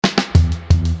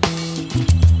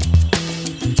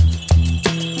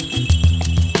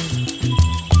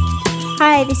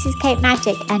Hi, this is Kate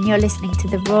Magic, and you're listening to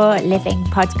the Raw Living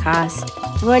podcast.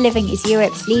 Raw Living is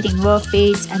Europe's leading raw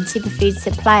foods and superfood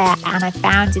supplier, and I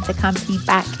founded the company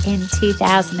back in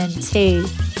 2002.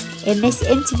 In this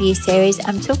interview series,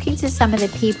 I'm talking to some of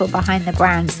the people behind the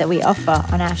brands that we offer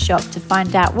on our shop to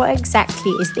find out what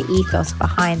exactly is the ethos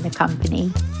behind the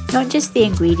company. Not just the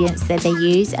ingredients that they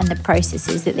use and the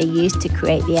processes that they use to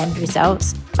create the end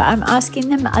results, but I'm asking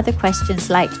them other questions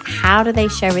like how do they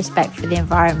show respect for the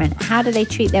environment, how do they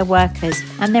treat their workers,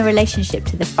 and their relationship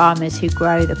to the farmers who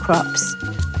grow the crops.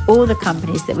 All the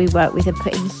companies that we work with are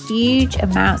putting huge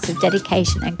amounts of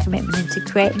dedication and commitment into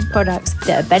creating products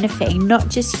that are benefiting not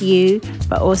just you,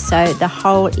 but also the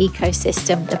whole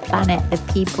ecosystem, the planet, the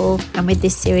people. And with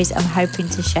this series, I'm hoping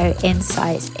to show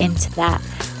insights into that.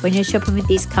 When you're shopping with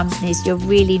these companies, you're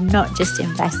really not just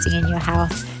investing in your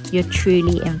health, you're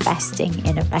truly investing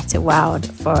in a better world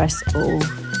for us all.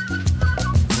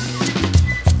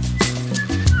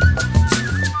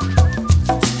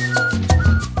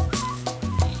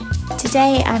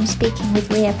 Today I'm speaking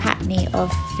with Ria Pattni of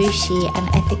Fushi, an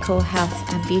ethical health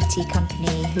and beauty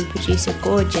company who produce a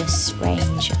gorgeous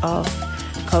range of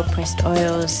cold-pressed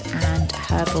oils and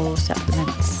herbal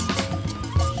supplements.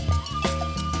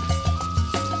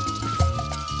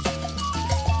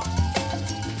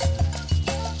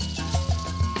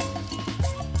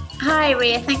 Hi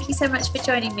Ria, thank you so much for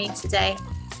joining me today.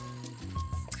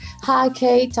 Hi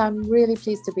Kate, I'm really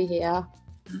pleased to be here.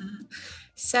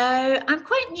 So I'm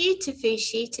quite new to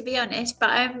Fushi, to be honest, but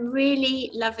I'm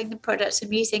really loving the products.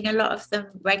 I'm using a lot of them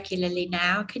regularly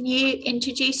now. Can you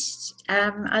introduce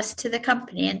us to the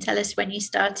company and tell us when you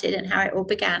started and how it all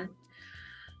began?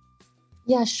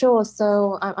 Yeah, sure.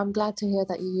 So I'm glad to hear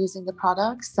that you're using the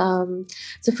products. So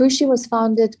Fushi was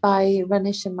founded by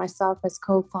Ranish and myself as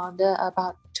co-founder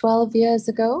about 12 years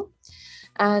ago.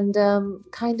 And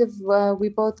we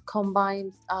both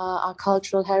combined our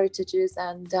cultural heritages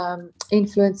and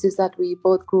influences that we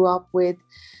both grew up with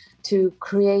to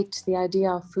create the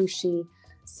idea of Fushi.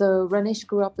 So Ranish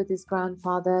grew up with his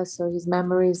grandfather, so his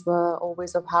memories were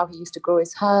always of how he used to grow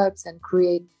his herbs and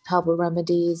create herbal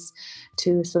remedies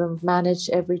to sort of manage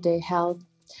everyday health.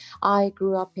 I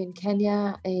grew up in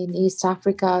Kenya, in East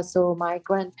Africa, so my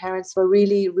grandparents were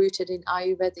really rooted in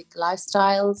Ayurvedic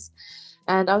lifestyles.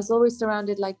 And I was always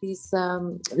surrounded like these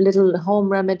little home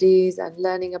remedies and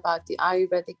learning about the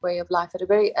Ayurvedic way of life at a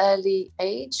very early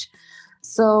age.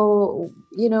 So,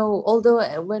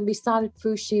 although when we started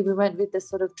Fushi, we went with the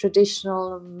sort of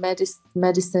traditional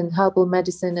medicine, herbal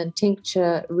medicine and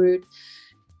tincture route,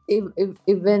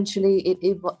 eventually it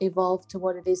evolved to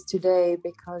what it is today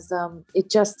because it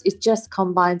just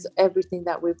combines everything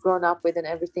that we've grown up with and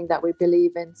everything that we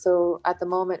believe in. So at the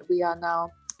moment, we are now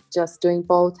just doing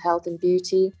both health and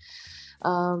beauty,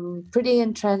 pretty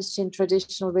entrenched in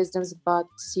traditional wisdoms, but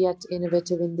yet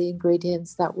innovative in the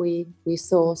ingredients that we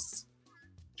source.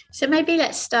 So maybe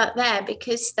let's start there,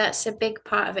 because that's a big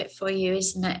part of it for you,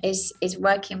 isn't it? Is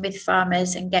working with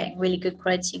farmers and getting really good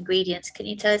quality ingredients. Can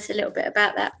you tell us a little bit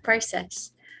about that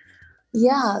process?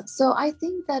 Yeah, so I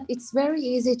think that it's very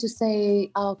easy to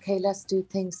say, okay, let's do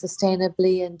things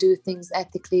sustainably and do things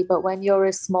ethically. But when you're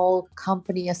a small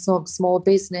company, a small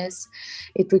business,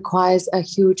 it requires a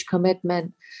huge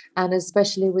commitment. And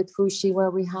especially with Fushi,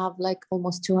 where we have like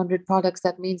almost 200 products,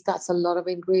 that means that's a lot of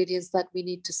ingredients that we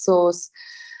need to source.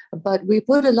 But we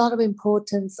put a lot of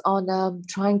importance on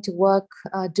trying to work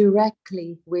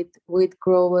directly with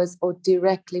growers or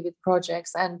directly with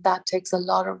projects. And that takes a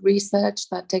lot of research,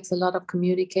 that takes a lot of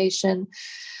communication.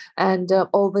 And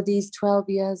over these 12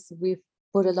 years, we've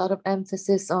put a lot of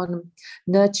emphasis on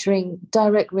nurturing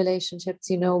direct relationships,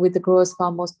 with the growers for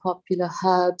our most popular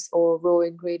herbs or raw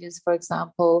ingredients, for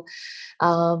example.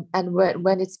 And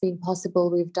when it's been possible,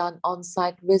 we've done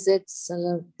on-site visits.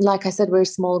 Like I said, we're a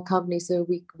small company, so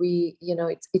we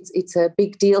it's a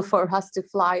big deal for us to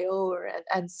fly over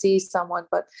and see someone.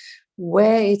 But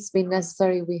where it's been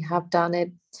necessary, we have done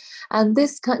it. And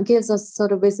this gives us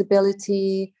sort of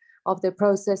visibility of their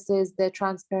processes, their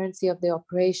transparency of the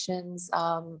operations,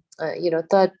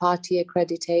 third-party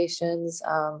accreditations.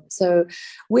 So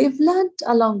we've learned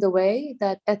along the way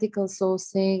that ethical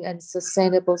sourcing and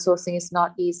sustainable sourcing is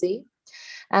not easy.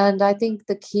 And I think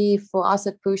the key for us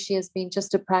at Fushi has been just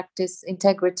to practice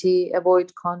integrity,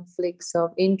 avoid conflicts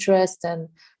of interest and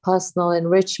personal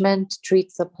enrichment,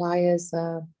 treat suppliers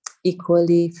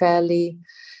equally, fairly,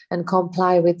 and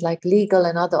comply with like legal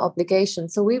and other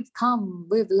obligations. So we've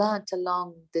learned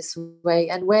along this way,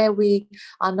 and where we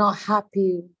are not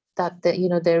happy that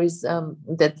there is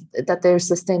that their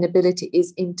sustainability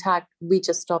is intact, we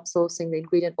just stop sourcing the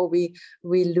ingredient, or we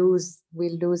lose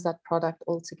that product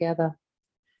altogether.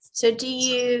 So do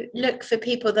you look for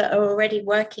people that are already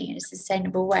working in a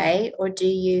sustainable way, or do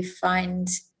you find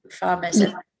farmers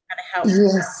and kind of help?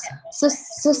 Yes.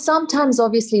 So sometimes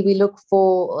obviously we look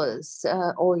for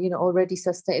or already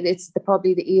sustain. It's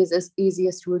probably the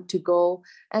easiest route to go.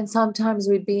 And sometimes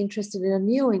we'd be interested in a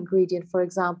new ingredient, for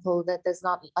example, that there's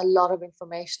not a lot of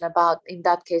information about. In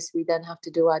that case, we then have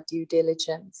to do our due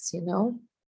diligence.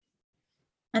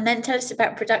 And then tell us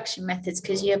about production methods,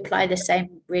 because you apply the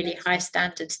same really high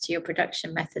standards to your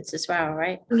production methods as well,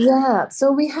 right? Yeah,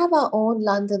 so we have our own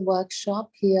London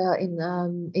workshop here in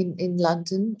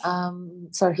London.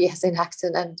 Sorry, yes, in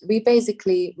Acton, and we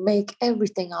basically make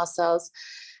everything ourselves.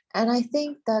 And I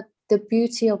think that the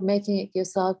beauty of making it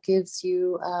yourself gives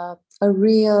you a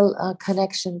real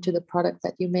connection to the product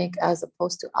that you make, as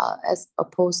opposed to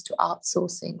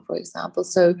outsourcing, for example.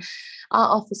 So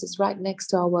our office is right next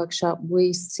to our workshop.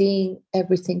 We're seeing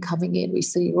everything coming in. We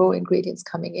see raw ingredients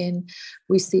coming in.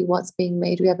 We see what's being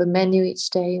made. We have a menu each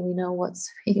day. We know what's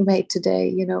being made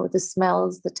today. The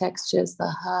smells, the textures,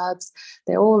 the herbs,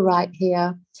 they're all right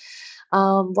here.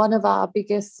 One of our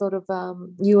biggest sort of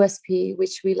USP,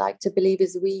 which we like to believe,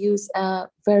 is we use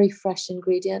very fresh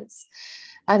ingredients.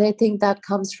 And I think that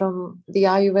comes from the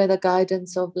Ayurveda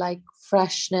guidance of like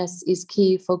freshness is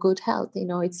key for good health.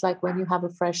 It's like when you have a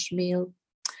fresh meal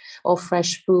or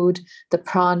fresh food, the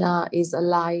prana is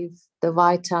alive, the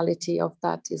vitality of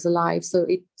that is alive. So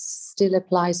it still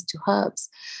applies to herbs,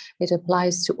 it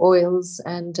applies to oils,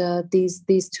 and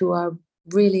these two are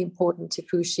really important to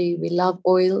Fushi. We love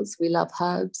oils, we love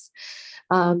herbs.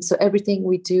 So everything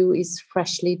we do is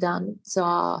freshly done. So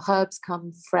our herbs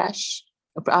come fresh.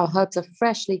 Our herbs are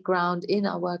freshly ground in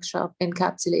our workshop,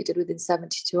 encapsulated within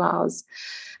 72 hours.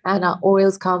 And our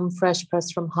oils come fresh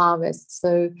pressed from harvest.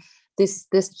 So this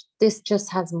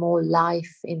just has more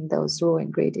life in those raw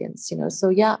ingredients. So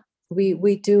yeah,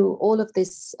 we do all of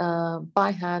this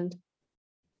by hand.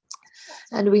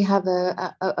 And we have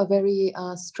a very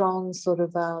strong sort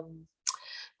of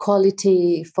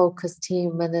quality focused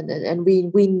team, and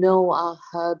we know our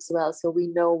herbs well, so we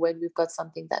know when we've got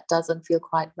something that doesn't feel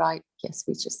quite right. Yes,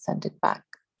 we just send it back.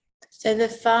 So the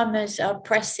farmers are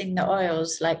pressing the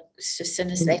oils like as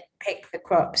soon as they pick the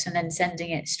crops and then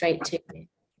sending it straight to you.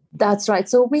 That's right.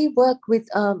 So we work with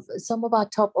some of our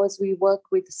top oils. We work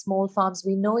with small farms.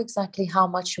 We know exactly how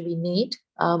much we need.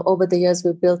 Over the years,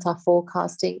 we've built our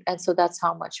forecasting, and so that's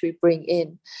how much we bring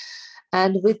in.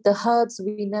 And with the herbs,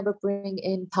 we never bring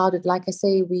in powdered. Like I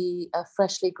say, we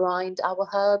freshly grind our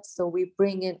herbs. So we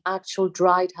bring in actual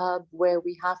dried herb where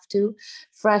we have to,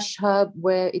 fresh herb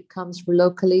where it comes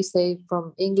locally, say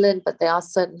from England. But there are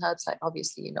certain herbs like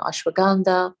obviously,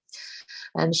 ashwagandha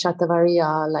and shatavari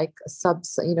are like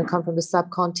come from the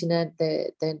subcontinent.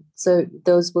 So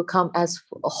those will come as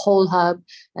a whole herb,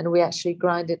 and we actually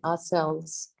grind it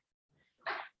ourselves.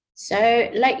 So,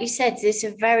 like you said, it's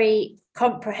a very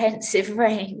comprehensive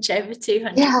range, over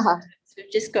 200. Yeah.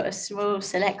 We've just got a small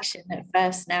selection at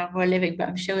first now, Raw Living, but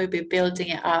I'm sure we'll be building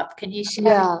it up. Can you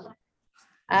share?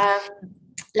 Yeah.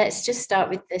 Let's just start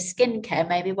with the skincare.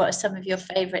 Maybe what are some of your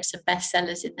favorites and best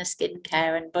sellers in the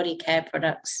skincare and body care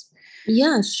products?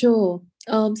 Yeah, sure.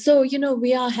 So,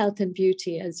 we are health and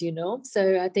beauty, as you know.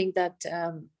 So I think that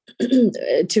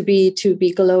to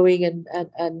be glowing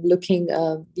and looking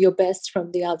your best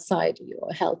from the outside,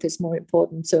 your health is more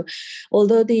important. So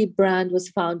although the brand was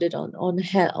founded on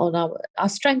our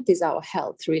strength is our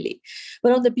health, really.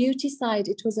 But on the beauty side,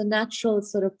 it was a natural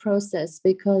sort of process,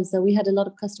 because we had a lot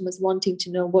of customers wanting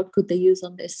to know what could they use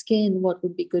on their skin, what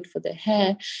would be good for their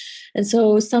hair. And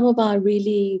so some of our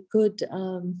really good,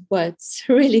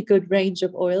 really good range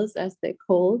of oils, as they're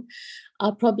called,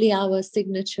 are probably our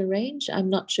signature range. I'm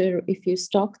not sure if you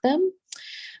stock them,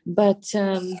 but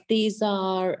these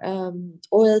are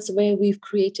oils where we've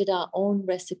created our own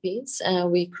recipes.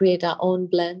 We create our own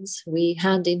blends. We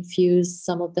hand infuse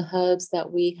some of the herbs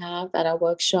that we have at our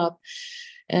workshop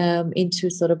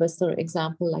into sort of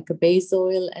example, like a base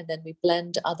oil, and then we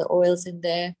blend other oils in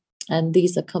there. And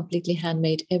these are completely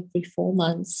handmade every 4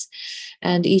 months,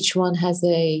 and each one has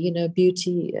a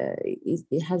beauty.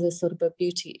 It has a sort of a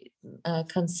beauty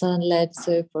concern led.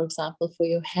 So, for example, for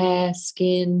your hair,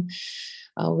 skin,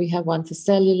 we have one for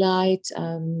cellulite,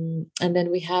 and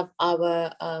then we have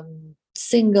our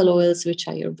single oils, which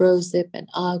are your rosehip and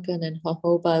argan and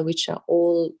jojoba, which are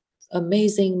all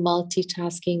amazing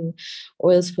multitasking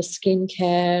oils for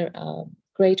skincare,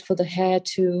 great for the hair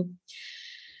too.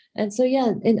 And so,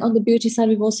 yeah, and on the beauty side,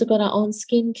 we've also got our own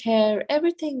skincare.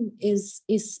 Everything is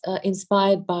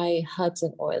inspired by herbs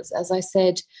and oils. As I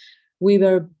said, we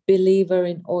were a believer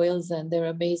in oils and their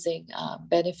amazing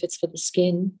benefits for the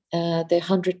skin. They're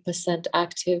 100%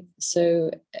 active.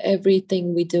 So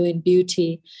everything we do in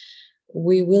beauty,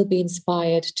 we will be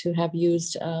inspired to have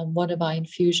used one of our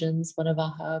infusions, one of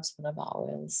our herbs, one of our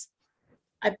oils.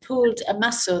 I pulled a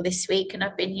muscle this week and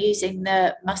I've been using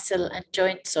the muscle and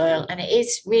joints oil, and it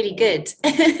is really good.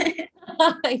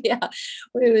 Yeah,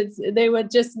 they were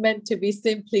just meant to be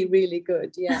simply really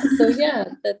good. Yeah. So yeah,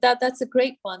 that's a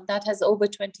great one. That has over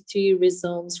 23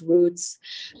 rhizomes, roots,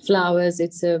 flowers.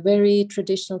 It's a very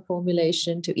traditional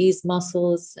formulation to ease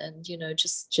muscles and,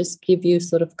 just give you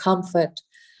sort of comfort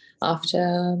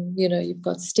after, you've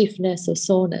got stiffness or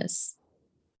soreness.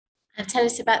 And tell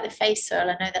us about the face oil.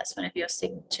 I know that's one of your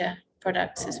signature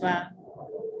products as well.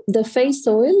 The face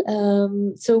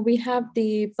oil. So we have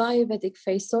the Ayurvedic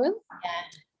face oil. Yeah.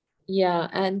 Yeah,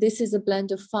 and this is a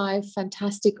blend of 5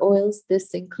 fantastic oils.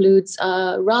 This includes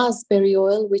raspberry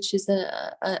oil, which is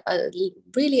a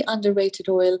really underrated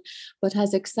oil, but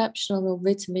has exceptional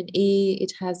vitamin E.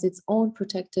 It has its own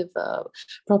protective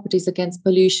properties against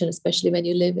pollution, especially when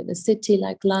you live in a city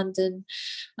like London.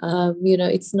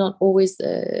 It's not always,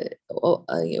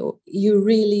 you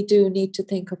really do need to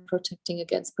think of protecting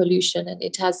against pollution. And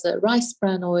it has a rice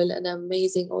bran oil, an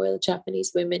amazing oil.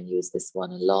 Japanese women use this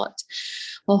one a lot.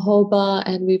 Jojoba,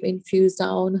 and we've infused our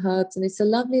own herbs, and it's a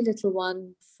lovely little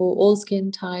one for all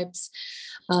skin types.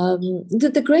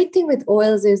 The great thing with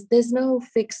oils is there's no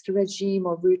fixed regime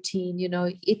or routine.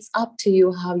 It's up to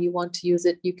you how you want to use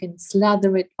it. You can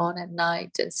slather it on at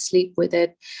night and sleep with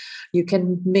it. You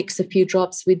can mix a few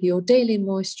drops with your daily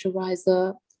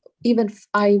moisturizer.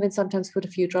 I even sometimes put a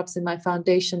few drops in my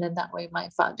foundation, and that way my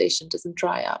foundation doesn't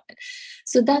dry up.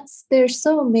 So they're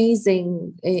so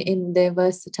amazing in their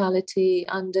versatility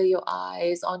under your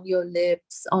eyes, on your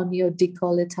lips, on your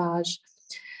décolletage.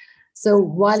 So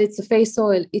while it's a face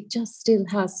oil, it just still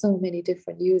has so many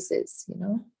different uses.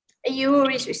 Are you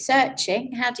always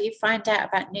researching? How do you find out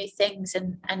about new things,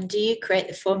 and do you create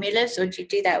the formulas, or do you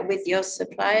do that with your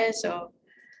suppliers? Or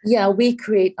yeah, we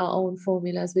create our own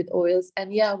formulas with oils,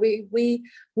 and yeah, we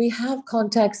have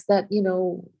contacts that,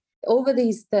 over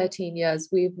these 13 years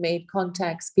we've made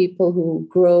contacts, people who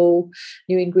grow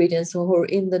new ingredients or who are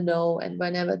in the know, and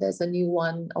whenever there's a new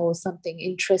one or something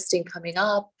interesting coming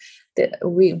up, that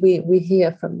we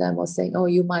hear from them or saying, oh,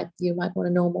 you might want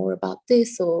to know more about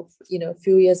this. Or a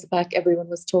few years back everyone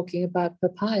was talking about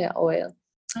papaya oil.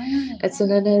 It's a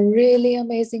really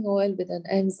amazing oil with an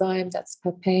enzyme that's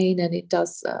papain, and it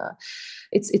does.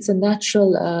 It's a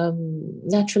naturally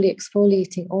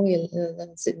exfoliating oil.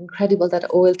 And it's incredible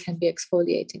that oil can be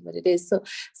exfoliating, but it is. So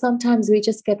sometimes we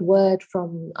just get word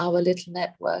from our little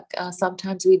network.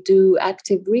 Sometimes we do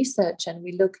active research and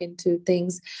we look into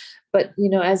things. But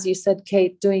as you said,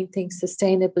 Kate, doing things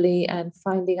sustainably and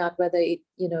finding out whether it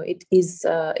is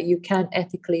you can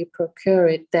ethically procure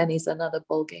it, then is another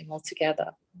ballgame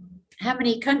altogether. How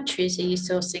many countries are you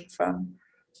sourcing from?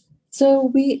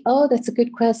 So that's a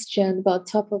good question. About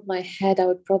top of my head, I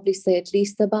would probably say at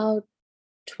least about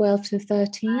 12 to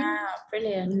 13. Wow,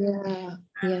 brilliant. Yeah.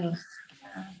 Wow.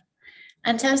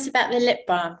 And tell us about the lip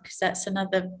balm, because that's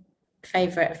another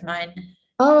favorite of mine.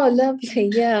 Oh, lovely.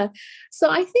 Yeah.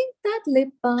 So I think that lip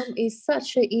balm is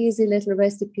such an easy little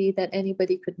recipe that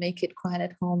anybody could make it quite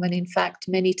at home. And in fact,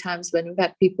 many times when we've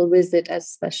had people visit as a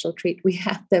special treat, we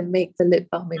have them make the lip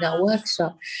balm in our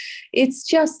workshop. It's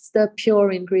just the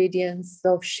pure ingredients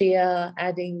of shea,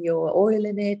 adding your oil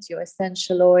in it, your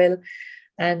essential oil,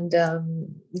 and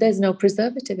there's no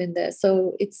preservative in there.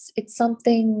 So it's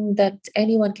something that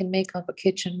anyone can make on a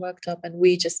kitchen worktop, and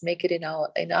we just make it in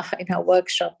our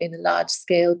workshop in a large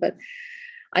scale. But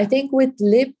I think with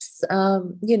lips,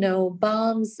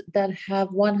 balms that have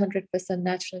 100%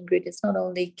 natural ingredients not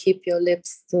only keep your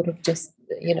lips sort of just,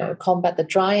 combat the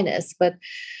dryness, but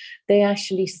they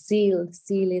actually seal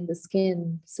in the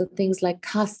skin. So things like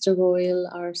castor oil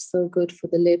are so good for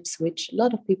the lips, which a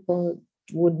lot of people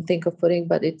wouldn't think of putting,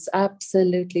 but it's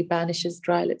absolutely banishes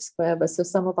dry lips forever. So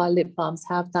some of our lip balms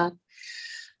have that.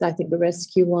 I think the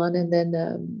Rescue one, and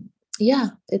then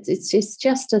it's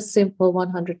just a simple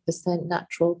 100%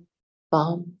 natural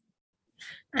balm.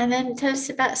 And then tell us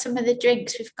about some of the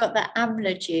drinks. We've got the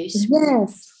amla juice.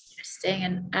 Yes. Interesting,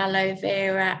 and aloe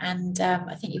vera, and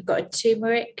I think you've got a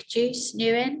turmeric juice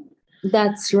new in.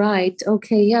 That's right.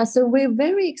 Okay, yeah. So we're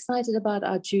very excited about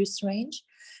our juice range.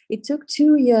 It took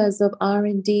 2 years of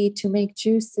R&D to make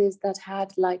juices that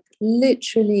had like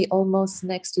literally almost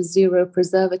next to zero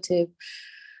preservative.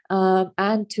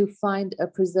 and to find a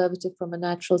preservative from a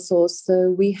natural source.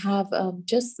 So we have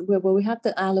we have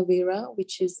the aloe vera,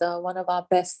 which is one of our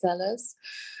best sellers,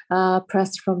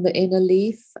 pressed from the inner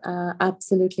leaf.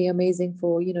 Absolutely amazing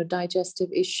for digestive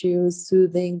issues,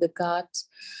 soothing the gut.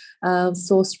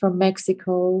 Sourced from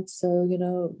Mexico, so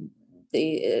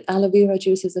the aloe vera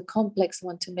juice is a complex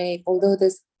one to make. Although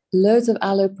there's loads of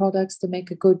aloe products, to make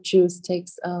a good juice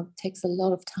takes a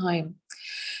lot of time.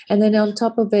 And then on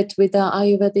top of it, with our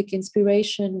Ayurvedic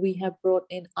inspiration, we have brought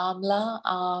in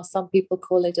amla. Some people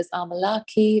call it as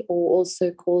amalaki, or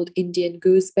also called Indian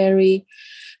gooseberry.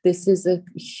 This is a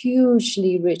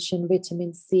hugely rich in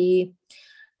vitamin C,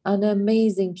 an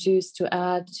amazing juice to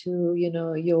add to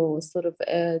your sort of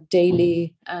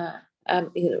daily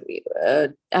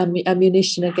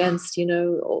ammunition against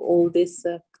all this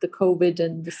the COVID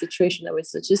and the situation that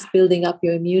was just building up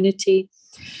your immunity.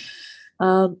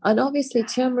 And obviously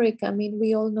turmeric, I mean,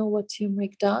 we all know what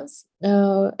turmeric does.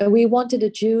 We wanted a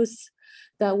juice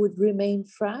that would remain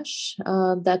fresh,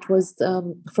 that was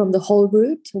from the whole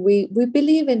root. We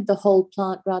believe in the whole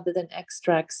plant rather than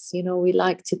extracts. We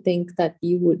like to think that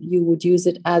you would use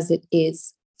it as it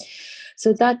is.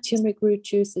 So that turmeric root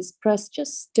juice is pressed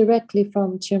just directly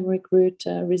from turmeric root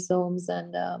rhizomes,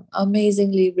 and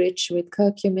amazingly rich with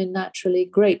curcumin naturally.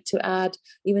 Great to add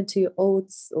even to your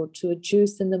oats, or to a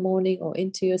juice in the morning, or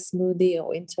into your smoothie,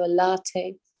 or into a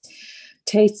latte.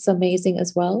 Tastes amazing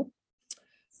as well.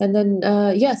 And then,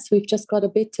 yes, we've just got a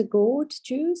bitter gourd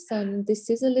juice, and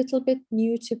this is a little bit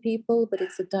new to people, but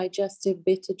it's a digestive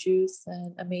bitter juice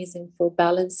and amazing for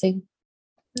balancing,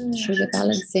 sugar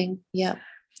balancing. Yeah.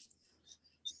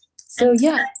 So,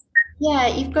 yeah. Yeah,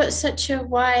 you've got such a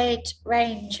wide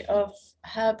range of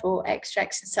herbal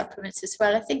extracts and supplements as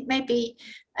well. I think maybe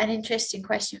an interesting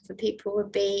question for people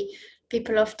would be,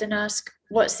 people often ask,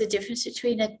 what's the difference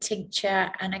between a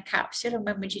tincture and a capsule, and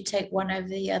when would you take one over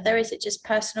the other? Is it just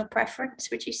personal preference,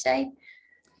 would you say?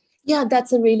 Yeah,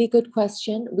 that's a really good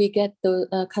question. We get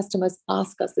the customers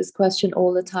ask us this question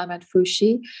all the time at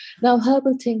Fushi. Now,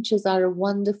 herbal tinctures are a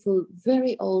wonderful,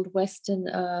 very old Western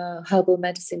herbal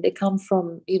medicine. They come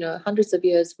from, hundreds of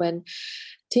years, when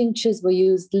tinctures were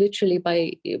used literally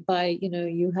by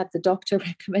you had the doctor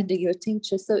recommending your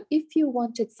tincture. So if you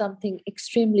wanted something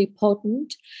extremely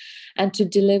potent and to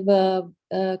deliver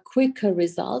quicker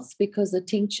results, because the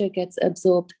tincture gets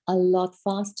absorbed a lot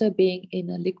faster being in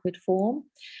a liquid form,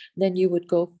 then you would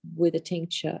go with a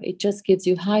tincture. It just gives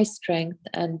you high strength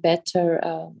and better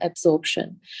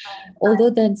absorption. Although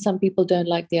then some people don't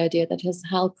like the idea that it has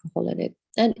alcohol in it.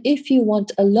 And if you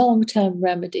want a long-term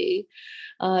remedy,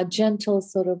 gentle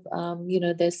sort of,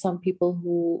 there's some people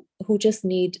who just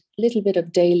need a little bit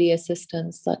of daily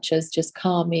assistance, such as just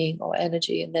calming or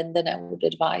energy, and then I would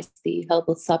advise the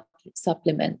herbal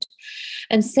supplement.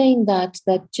 And saying that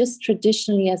just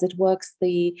traditionally as it works,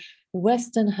 the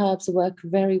Western herbs work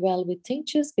very well with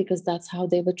tinctures because that's how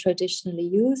they were traditionally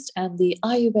used, and the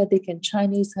Ayurvedic and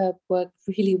Chinese herb work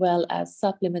really well as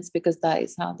supplements because that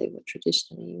is how they were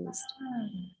traditionally used.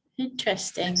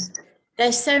 Interesting.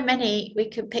 There's so many we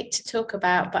could pick to talk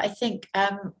about, but I think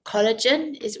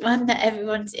collagen is one that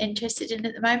everyone's interested in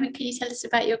at the moment. Can you tell us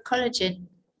about your collagen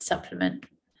supplement?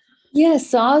 Yes,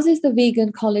 so ours is the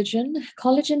vegan collagen.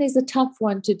 Collagen is a tough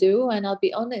one to do, and I'll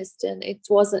be honest, and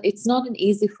it's not an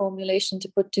easy formulation to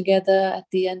put together. At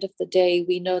the end of the day,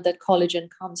 we know that collagen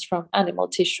comes from animal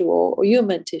tissue or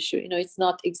human tissue. It's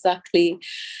not exactly.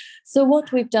 So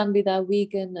what we've done with our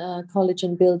vegan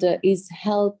collagen builder is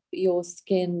help your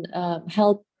skin,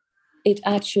 help it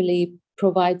actually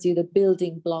provides you the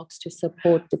building blocks to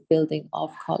support the building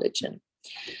of collagen.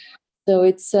 So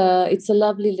it's a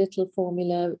lovely little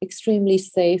formula, extremely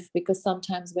safe, because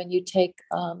sometimes when you take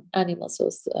animal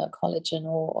source collagen,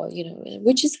 or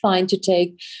which is fine to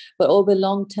take, but over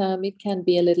long term it can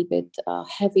be a little bit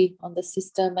heavy on the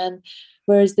system. And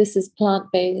whereas this is plant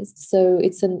based, so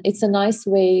it's a nice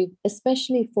way,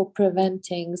 especially for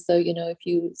preventing. So if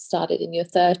you started in your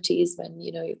 30s, when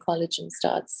your collagen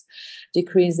starts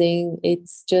decreasing,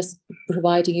 it's just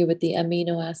providing you with the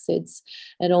amino acids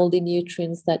and all the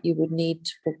nutrients that you would need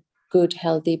for good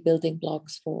healthy building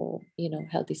blocks for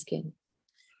healthy skin.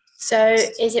 So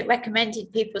is it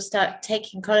recommended people start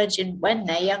taking collagen when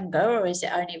they're younger, or is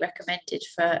it only recommended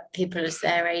for people as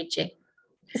they're aging?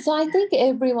 So I think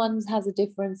everyone has a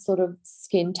different sort of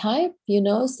skin type,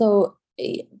 so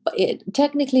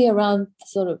technically around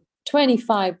sort of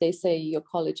 25 they say your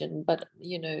collagen, but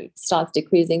it starts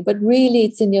decreasing, but really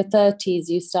it's in your 30s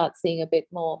you start seeing a bit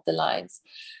more of the lines.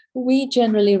 We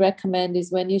generally recommend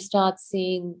is when you start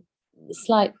seeing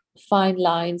slight fine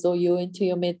lines, or you're into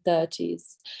your mid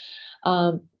 30s,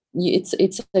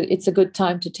 it's a good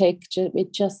time to take.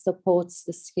 It just supports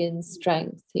the skin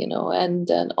strength,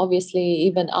 and obviously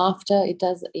even after it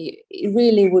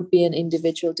really would be an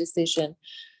individual decision.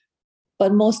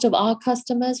 But most of our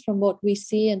customers, from what we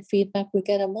see and feedback we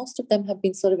get, most of them have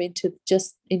been sort of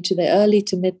into their early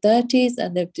to mid 30s,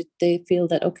 and they feel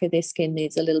that okay, their skin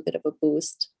needs a little bit of a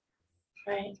boost.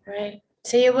 Right.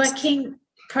 So you're working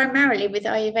primarily with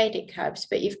Ayurvedic herbs,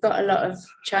 but you've got a lot of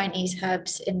Chinese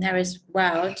herbs in there as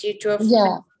well. Do you draw from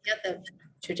any other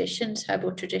traditions,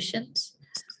 herbal traditions?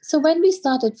 So when we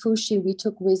started Fushi, we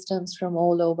took wisdoms from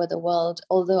all over the world.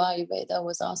 Although Ayurveda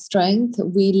was our strength,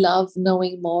 we love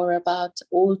knowing more about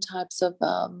all types of,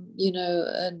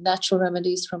 natural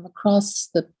remedies from across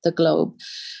the globe.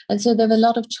 And so there were a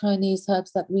lot of Chinese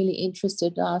herbs that really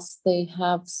interested us. They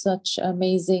have such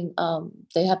amazing,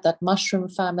 they have that mushroom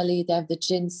family, they have the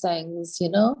ginsengs,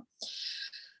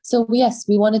 So yes,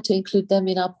 we wanted to include them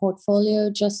in our portfolio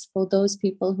just for those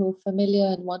people who are familiar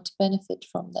and want to benefit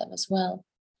from them as well.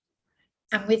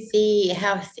 And with the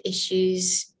health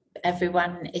issues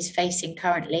everyone is facing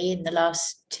currently in the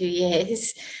last 2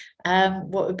 years,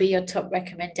 what would be your top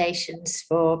recommendations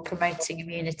for promoting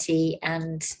immunity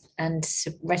and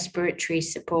respiratory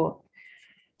support?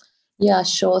 Yeah,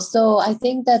 sure. So I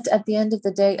think that at the end of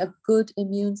the day, a good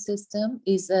immune system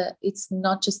it's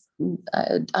not just,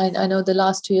 I know the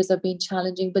last 2 years have been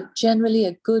challenging, but generally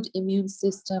a good immune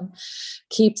system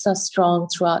keeps us strong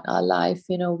throughout our life.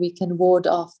 We can ward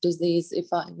off disease if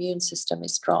our immune system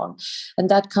is strong. And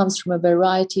that comes from a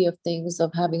variety of things,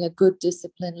 of having a good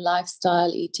disciplined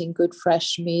lifestyle, eating good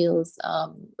fresh meals.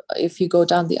 If you go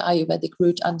down the Ayurvedic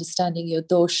route, understanding your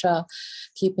dosha,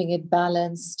 keeping it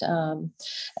balanced,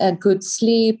 and good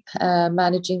sleep,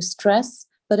 managing stress.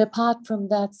 But apart from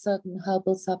that, certain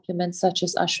herbal supplements such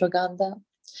as ashwagandha,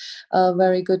 a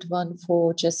very good one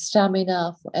for just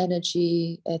stamina, for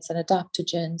energy. It's an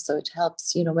adaptogen, so it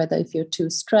helps, whether if you're too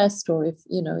stressed or if,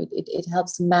 it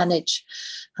helps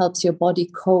helps your body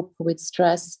cope with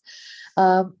stress.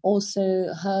 Also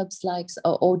herbs like,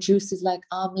 or juices like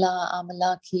amla,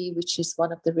 amalaki, which is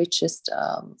one of the richest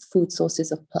food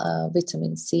sources of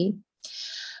vitamin C.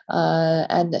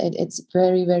 And it's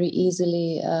very, very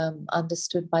easily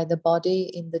understood by the body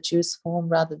in the juice form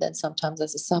rather than sometimes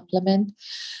as a supplement.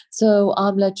 So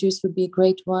amla juice would be a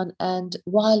great one. And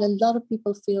while a lot of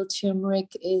people feel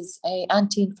turmeric is an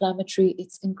anti-inflammatory,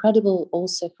 it's incredible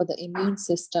also for the immune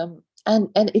system.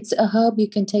 And it's a herb you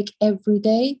can take every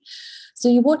day. So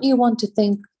what you want to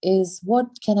think is, what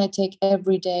can I take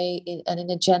every day in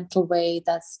a gentle way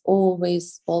that's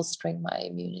always bolstering my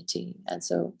immunity? And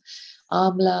so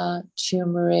amla,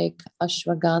 turmeric,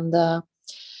 ashwagandha,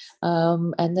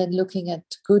 and then looking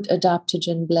at good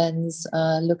adaptogen blends,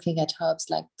 looking at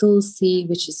herbs like tulsi,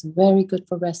 which is very good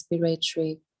for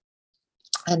respiratory,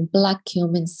 and black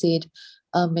cumin seed,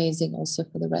 amazing also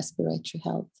for the respiratory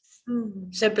health.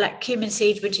 So black cumin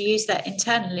seed, would you use that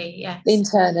internally? Yes.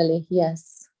 Internally,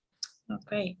 yes. Oh,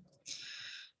 great.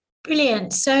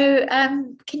 Brilliant. So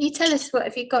can you tell us, what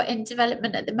have you got in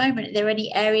development at the moment? Are there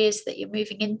any areas that you're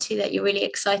moving into that you're really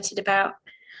excited about?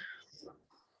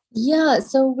 Yeah,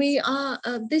 so we are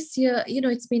this year,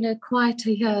 it's been a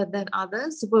quieter year than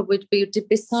others.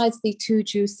 Besides the 2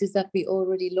 juices that we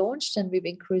already launched, and we've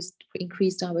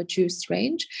increased our juice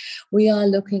range, we are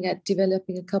looking at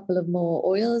developing a couple of more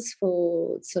oils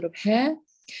for sort of hair.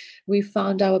 We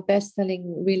found our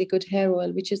best-selling really good hair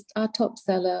oil, which is our top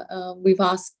seller. We've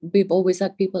always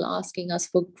had people asking us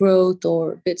for growth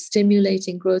or a bit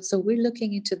stimulating growth, so we're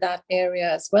looking into that area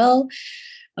as well.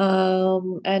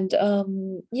 I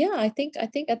think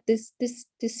at this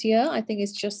year, I think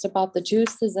it's just about the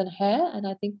juices and hair, and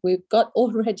I think we've got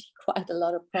already quite a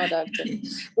lot of product, and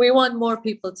we want more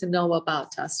people to know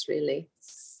about us, really.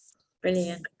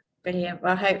 Brilliant.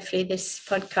 Well, hopefully this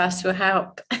podcast will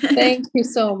help. Thank you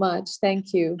so much.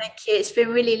 Thank you. Thank you. It's been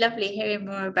really lovely hearing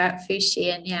more about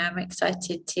Fushi, and I'm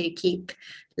excited to keep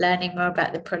learning more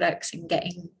about the products and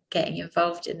getting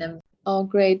involved in them. Oh,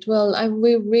 great. Well, I'm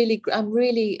really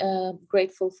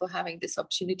grateful for having this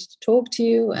opportunity to talk to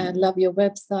you, and love your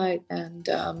website. And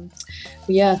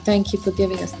thank you for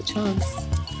giving us the chance.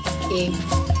 Thank you.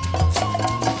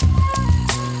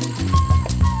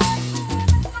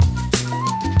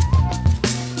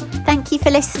 Thank you for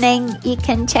listening. You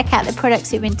can check out the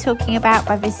products we've been talking about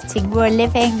by visiting Raw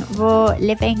Living,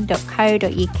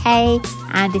 rawliving.co.uk.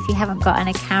 And if you haven't got an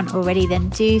account already, then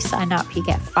do sign up. You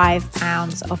get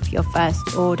 £5 off your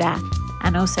first order.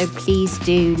 And also, please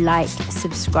do like,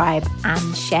 subscribe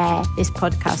and share this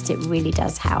podcast. It really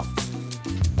does help.